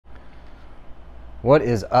What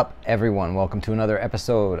is up, everyone? Welcome to another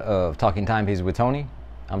episode of Talking Timepieces with Tony.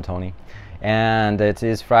 I'm Tony, and it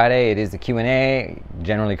is Friday. It is the Q&A,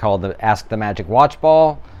 generally called the Ask the Magic Watch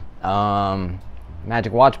Ball.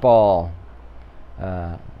 Magic Watch Ball.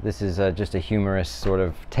 This is just a humorous sort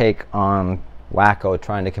of take on Wacko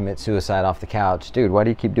trying to commit suicide off the couch. Dude, why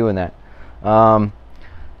do you keep doing that?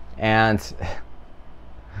 And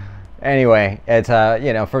anyway, it's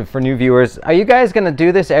for new viewers, are you guys gonna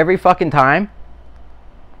do this every fucking time?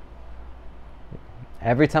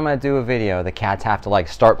 Every time I do a video, the cats have to like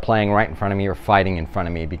start playing right in front of me or fighting in front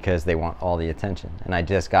of me because they want all the attention. And I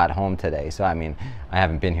just got home today, so I mean, I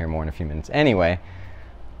haven't been here more than a few minutes. Anyway,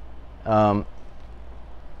 I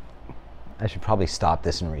should probably stop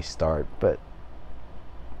this and restart, but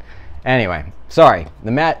anyway, sorry. The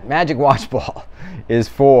Magic Watch Ball is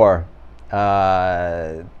for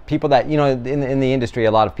people that, you know, in the industry,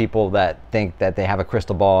 a lot of people that think that they have a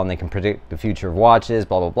crystal ball and they can predict the future of watches,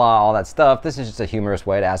 blah, blah, blah, all that stuff. This is just a humorous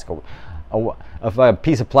way to ask a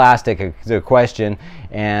piece of plastic a question,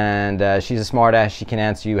 and she's a smart ass. She can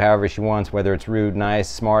answer you however she wants, whether it's rude, nice,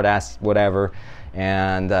 smart ass, whatever.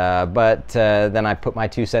 And but then I put my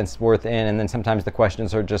 2 cents worth in, and then sometimes the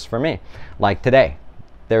questions are just for me, like today.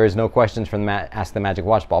 There is no questions from Ask the Magic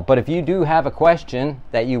Watch Ball. But if you do have a question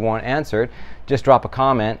that you want answered, just drop a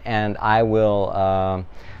comment and I will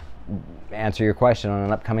answer your question on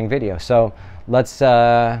an upcoming video. So let's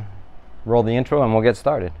roll the intro and we'll get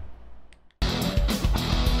started.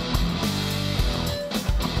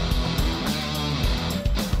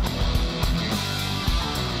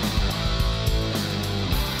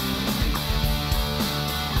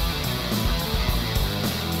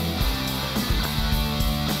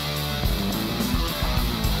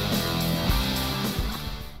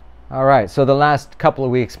 All right, so the last couple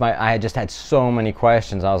of weeks, I had just had so many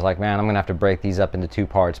questions. I was like, man, I'm gonna have to break these up into 2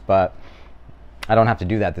 parts, but I don't have to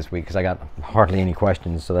do that this week because I got hardly any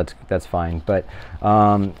questions, so that's fine. But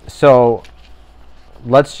so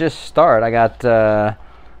let's just start. I got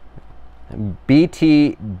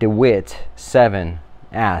BT DeWitt 7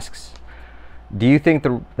 asks, do you think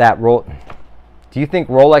Rolex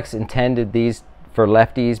intended these for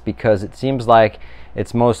lefties, because it seems like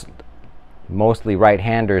it's mostly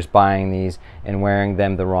right-handers buying these and wearing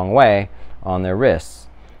them the wrong way on their wrists?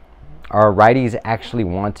 Are righties actually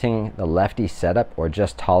wanting the lefty setup or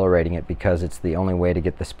just tolerating it because it's the only way to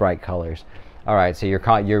get the Sprite colors? All right, so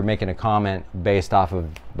you're making a comment based off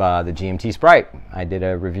of the GMT Sprite. I did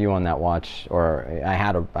a review on that watch, or I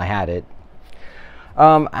had it.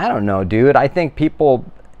 I don't know, dude. I think people,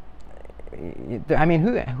 I mean,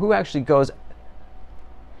 who actually goes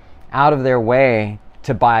out of their way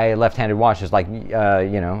to buy left-handed watches? Like, you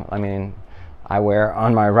know, I mean, I wear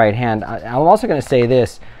on my right hand. I'm also going to say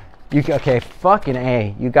this. Okay, fucking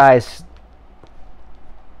A. You guys,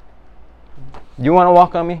 you want to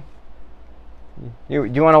walk on me?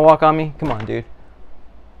 You want to walk on me? Come on, dude.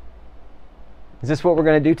 Is this what we're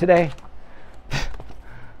going to do today?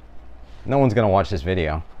 No one's going to watch this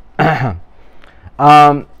video.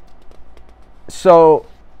 So,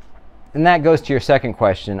 and that goes to your second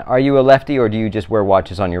question. Are you a lefty, or do you just wear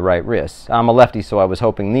watches on your right wrist? I'm a lefty, so I was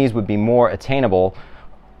hoping these would be more attainable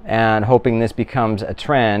and hoping this becomes a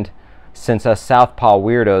trend, since us southpaw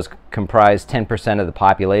weirdos comprise 10% of the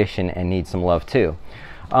population and need some love too.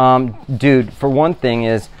 Dude, for one thing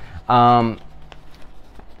is, I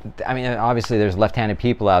mean, obviously there's left-handed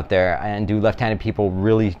people out there, and do left-handed people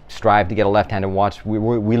really strive to get a left-handed watch?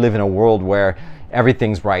 We live in a world where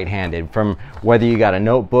everything's right-handed, from whether you got a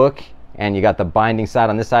notebook and you got the binding side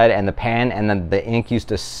on this side and the pen, and then the ink used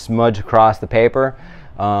to smudge across the paper,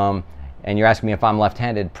 and you're asking me if I'm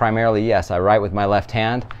left-handed. Primarily, yes. I write with my left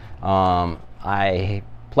hand. I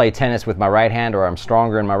play tennis with my right hand, or I'm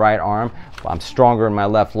stronger in my right arm. I'm stronger in my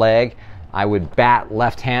left leg. I would bat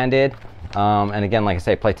left-handed, and again, like I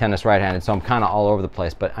say, play tennis right-handed, so I'm kind of all over the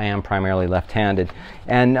place, but I am primarily left-handed.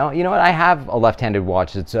 And you know what? I have a left-handed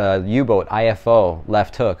watch. It's a U-boat IFO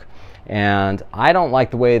left hook, and I don't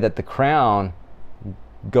like the way that the crown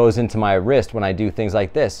goes into my wrist when I do things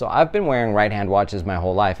like this. So I've been wearing right-hand watches my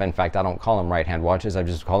whole life. In fact, I don't call them right-hand watches. I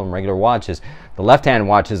just call them regular watches. The left-hand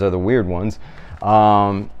watches are the weird ones.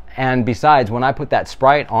 And besides, when I put that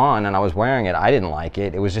Sprite on and I was wearing it, I didn't like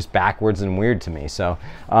it. It was just backwards and weird to me. So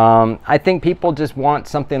I think people just want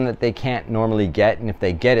something that they can't normally get, and if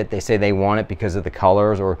they get it, they say they want it because of the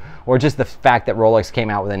colors, or just the fact that Rolex came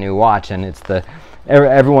out with a new watch, and it's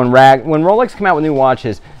everyone rag. When Rolex came out with new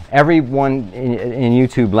watches, everyone in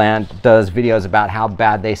YouTube land does videos about how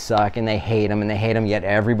bad they suck and they hate them, yet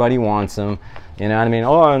everybody wants them. You know what I mean?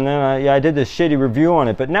 Oh, and then I did this shitty review on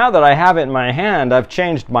it, but now that I have it in my hand, I've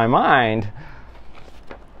changed my mind.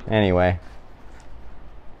 Anyway,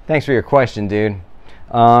 thanks for your question, dude.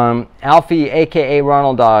 Alfie, aka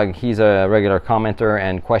Ronald Dog, he's a regular commenter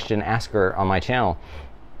and question asker on my channel.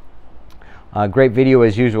 Great video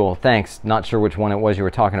as usual, thanks. Not sure which one it was you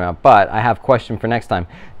were talking about, but I have a question for next time.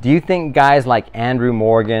 Do you think guys like Andrew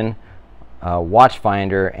Morgan,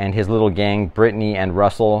 Watchfinder, and his little gang, Brittany and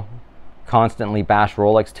Russell, constantly bash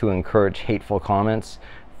Rolex to encourage hateful comments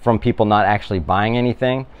from people not actually buying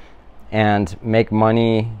anything and make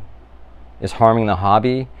money is harming the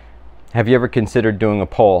hobby? Have you ever considered doing a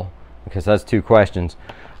poll? Because that's 2 questions.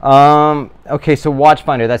 Okay, so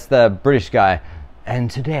Watchfinder, that's the British guy.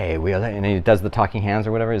 And today we are, and he does the talking hands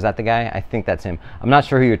or whatever. Is that the guy? I think that's him. I'm not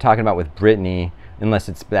sure who you're talking about with Brittany, unless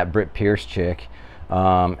it's that Britt Pierce chick.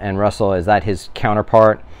 And Russell, is that his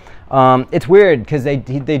counterpart? It's weird because they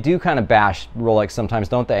do kind of bash Rolex sometimes,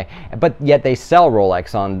 don't they? But yet they sell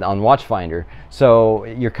Rolex on Watchfinder. So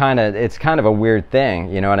it's kind of a weird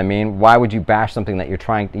thing, you know what I mean? Why would you bash something that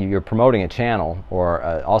you're promoting a channel,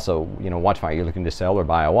 or also, you know, Watchfinder, you're looking to sell or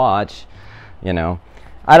buy a watch, you know?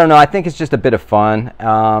 I don't know. I think it's just a bit of fun.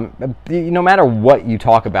 No matter what you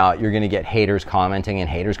talk about, you're going to get haters commenting and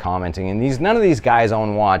haters commenting. And none of these guys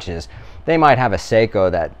own watches. They might have a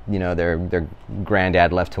Seiko that, you know, their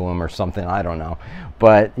granddad left to them or something. I don't know.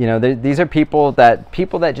 But, you know, these are people that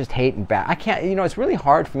just hate and bash. I can't, you know, it's really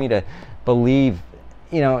hard for me to believe,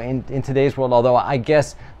 you know, in today's world, although I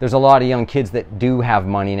guess there's a lot of young kids that do have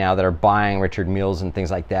money now that are buying Richard Milles and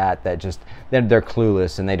things like that, that just, they're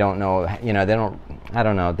clueless and they don't know, you know, they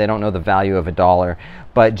don't know the value of a dollar.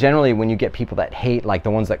 But generally when you get people that hate, like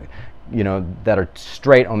the ones that, you know, that are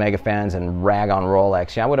straight Omega fans and rag on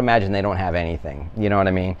Rolex, yeah, I would imagine they don't have anything, you know what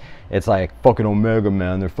I mean? It's like, fucking Omega,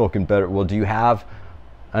 man, they're fucking better. Well, do you have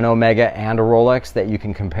an Omega and a Rolex that you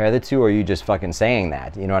can compare the two, or are you just fucking saying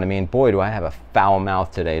that? You know what I mean? Boy, do I have a foul mouth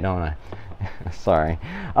today, don't I? Sorry.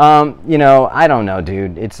 You know, I don't know,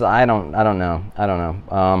 dude. I don't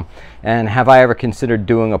know. And have I ever considered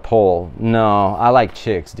doing a poll? No, I like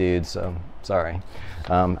chicks, dude, so sorry.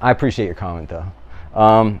 I appreciate your comment, though.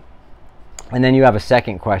 And then you have a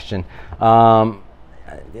second question.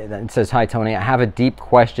 It says, hi, Tony. I have a deep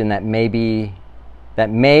question that may be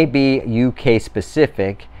UK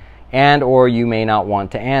specific, and or you may not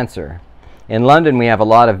want to answer. In London, we have a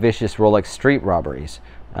lot of vicious Rolex street robberies.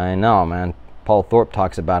 I know, man. Paul Thorpe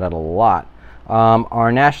talks about it a lot.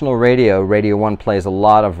 Our national radio, Radio 1, plays a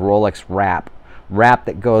lot of Rolex rap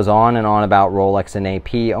that goes on and on about Rolex and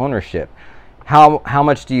AP ownership. How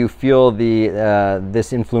much do you feel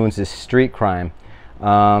this influences street crime?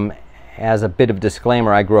 As a bit of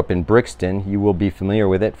disclaimer, I grew up in Brixton. You will be familiar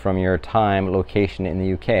with it from your location in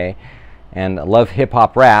the UK. And I love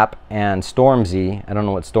hip-hop rap and Stormzy. I don't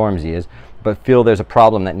know what Stormzy is, but feel there's a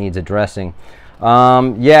problem that needs addressing.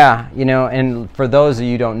 Yeah, you know, and for those of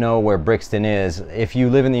you who don't know where Brixton is, if you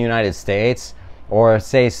live in the United States, or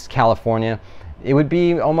say California, it would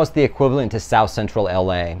be almost the equivalent to South Central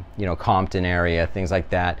LA, you know, Compton area, things like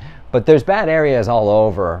that. But there's bad areas all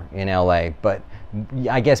over in LA, but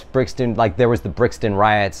I guess Brixton, like there was the Brixton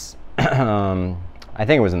riots, I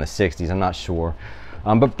think it was in the 60s, I'm not sure.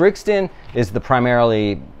 But Brixton is the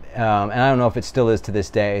primarily, and I don't know if it still is to this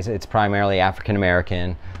day, it's primarily African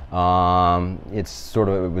American. It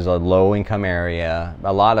was a low income area.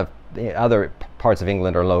 A lot of other parts of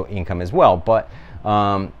England are low income as well, but,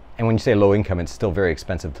 and when you say low income, it's still very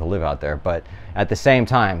expensive to live out there. But at the same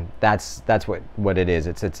time, that's what it is.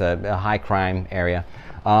 It's a high crime area.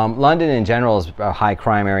 London in general is a high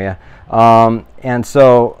crime area. And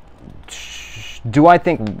so, do I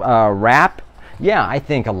think rap? Yeah, I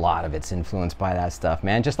think a lot of it's influenced by that stuff,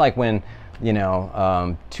 man. Just like when, you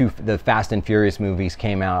know, the Fast and Furious movies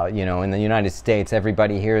came out, you know, in the United States,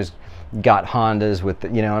 everybody here's got Hondas with,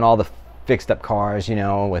 you know, and all the fixed up cars, you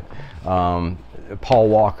know, with Paul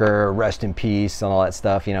Walker, rest in peace, and all that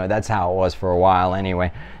stuff. You know, that's how it was for a while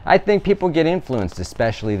anyway. I think people get influenced,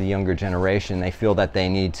 especially the younger generation. They feel that they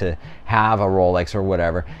need to have a Rolex or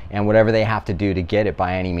whatever, and whatever they have to do to get it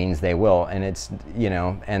by any means they will. And it's, you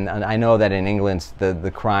know, and I know that in England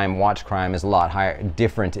the crime, watch crime, is a lot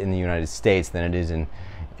different in the United States than it is in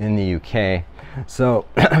the UK. So,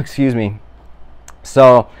 excuse me.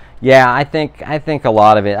 So, yeah, I think a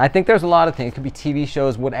lot of it. I think there's a lot of things. It could be TV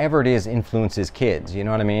shows, whatever it is, influences kids. You know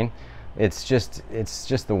what I mean? It's just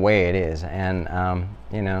the way it is, and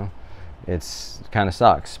you know, it's kind of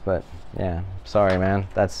sucks. But yeah, sorry, man.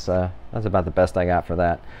 That's about the best I got for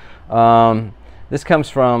that. This comes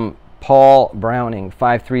from Paul Browning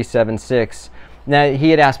 5376. Now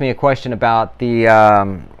he had asked me a question about the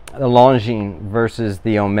Longines versus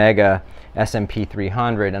the Omega SMP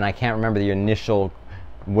 300, and I can't remember the initial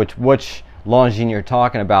which Longines you're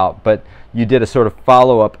talking about, but you did a sort of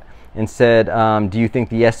follow-up and said, do you think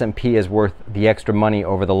the SMP is worth the extra money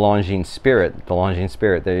over the Longines Spirit? The Longines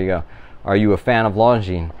Spirit, there you go. Are you a fan of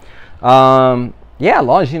Longines? Yeah,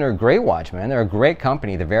 Longines are a great watch, man. They're a great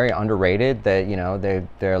company. They're very underrated. You know,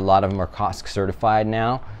 a lot of them are COSC certified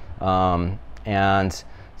now, and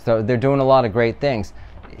so they're doing a lot of great things.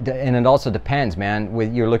 And it also depends, man.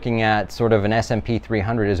 You're looking at sort of an SMP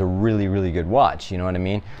 300 is a really, really good watch. You know what I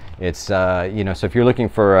mean? It's you know, so if you're looking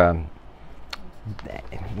for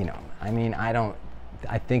you know, I mean, I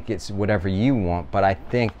think it's whatever you want, but I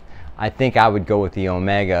think I would go with the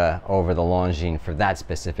Omega over the Longines for that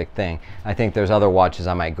specific thing. I think there's other watches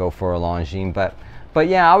I might go for a Longines, but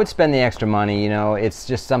yeah, I would spend the extra money. You know, it's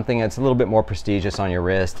just something that's a little bit more prestigious on your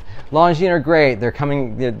wrist. Longines are great. They're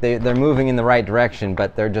coming. They're moving in the right direction,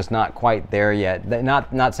 but they're just not quite there yet. They're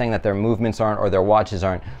not saying that their movements aren't or their watches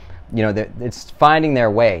aren't. You know, it's finding their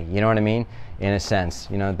way. You know what I mean? In a sense,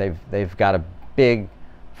 you know, they've got a big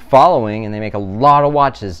following and they make a lot of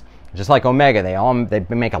watches, just like Omega.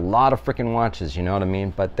 They make a lot of freaking watches. You know what I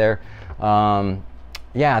mean? But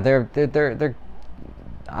yeah, they're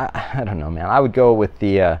I don't know, man. I would go with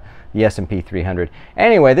the SMP 300.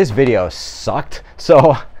 Anyway, this video sucked,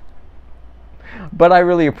 so but I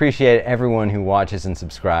really appreciate everyone who watches and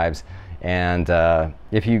subscribes. And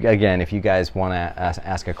if you guys want to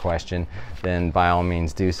ask a question, then by all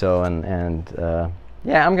means do so. And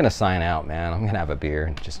yeah, I'm gonna sign out, man. I'm gonna have a beer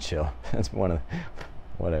and just chill. That's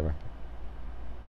whatever.